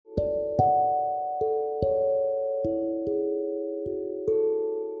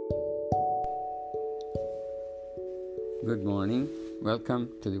Good morning. Welcome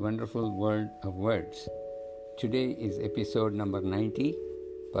to the wonderful world of words. Today is episode number 90,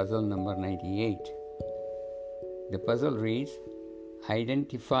 puzzle number 98. The puzzle reads,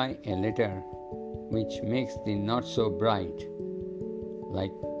 identify a letter which makes the not so bright,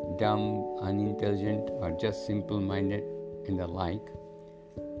 like dumb, unintelligent, or just simple-minded and the like,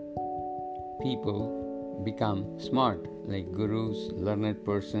 people become smart, like gurus, learned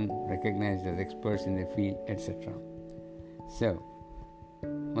person, recognized as experts in their field, etc. So,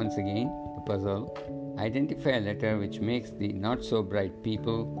 once again, the puzzle, identify a letter which makes the not so bright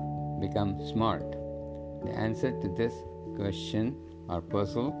people become smart. The answer to this question or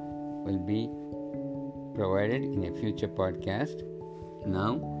puzzle will be provided in a future podcast.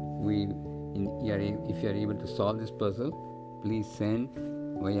 Now, if you are able to solve this puzzle, please send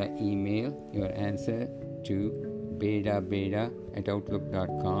via email your answer to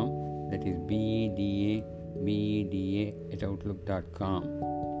bedabeda@outlook.com. That is bedabeda@outlook.com.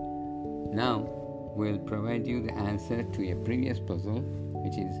 Now we'll provide you the answer to a previous puzzle,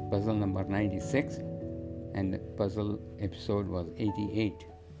 which is puzzle number 96, and the puzzle episode was 88.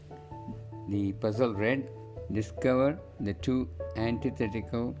 The puzzle read, discover the two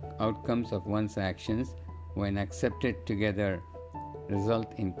antithetical outcomes of one's actions when accepted together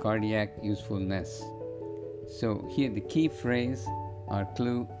result in cardiac usefulness. So here the key phrase or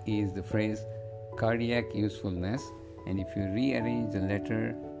clue is the phrase cardiac usefulness, and if you rearrange the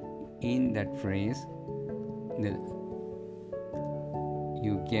letter in that phrase,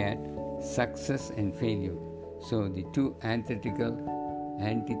 you get success and failure. So the two antithetical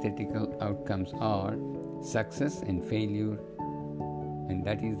outcomes are success and failure, and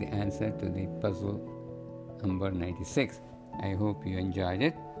that is the answer to the puzzle number 96. I hope you enjoyed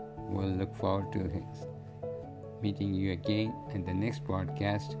it. We'll look forward to meeting you again at the next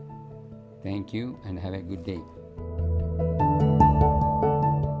podcast. Thank you and have a good day.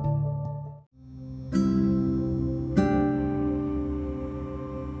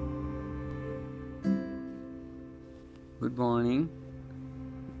 Good morning.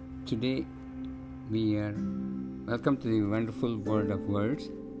 Today welcome to the wonderful world of words.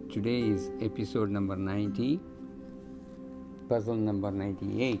 Today is episode number 90, puzzle number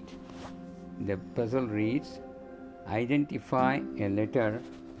 98. The puzzle reads, identify a letter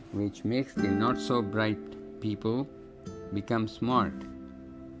which makes the not so bright people become smart.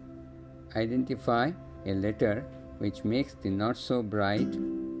 Identify a letter which makes the not so bright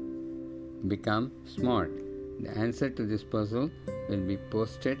become smart. The answer to this puzzle will be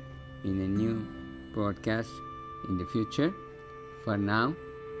posted in a new broadcast in the future. For now,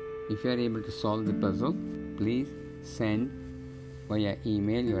 if you are able to solve the puzzle, please send via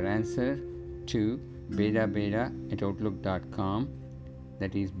email your answer to bedabeda@outlook.com.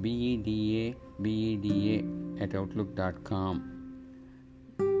 That is bedabeda@outlook.com.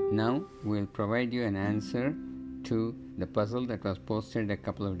 Now we'll provide you an answer to the puzzle that was posted a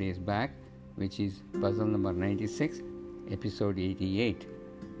couple of days back, which is puzzle number 96, episode 88.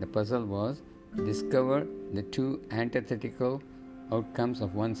 The puzzle was, discover the two antithetical outcomes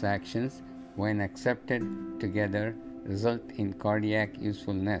of one's actions when accepted together result in cardiac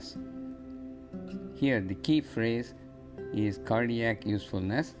usefulness. Here the key phrase is cardiac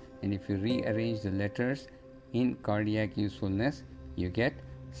usefulness, and if you rearrange the letters in cardiac usefulness, you get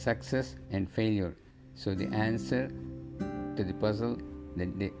success and failure. So the answer to the puzzle,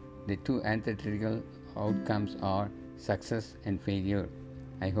 the two antithetical outcomes are success and failure.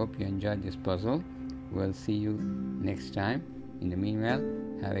 I hope you enjoyed this puzzle. We'll see you next time. In the meanwhile,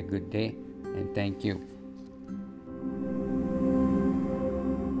 have a good day and thank you.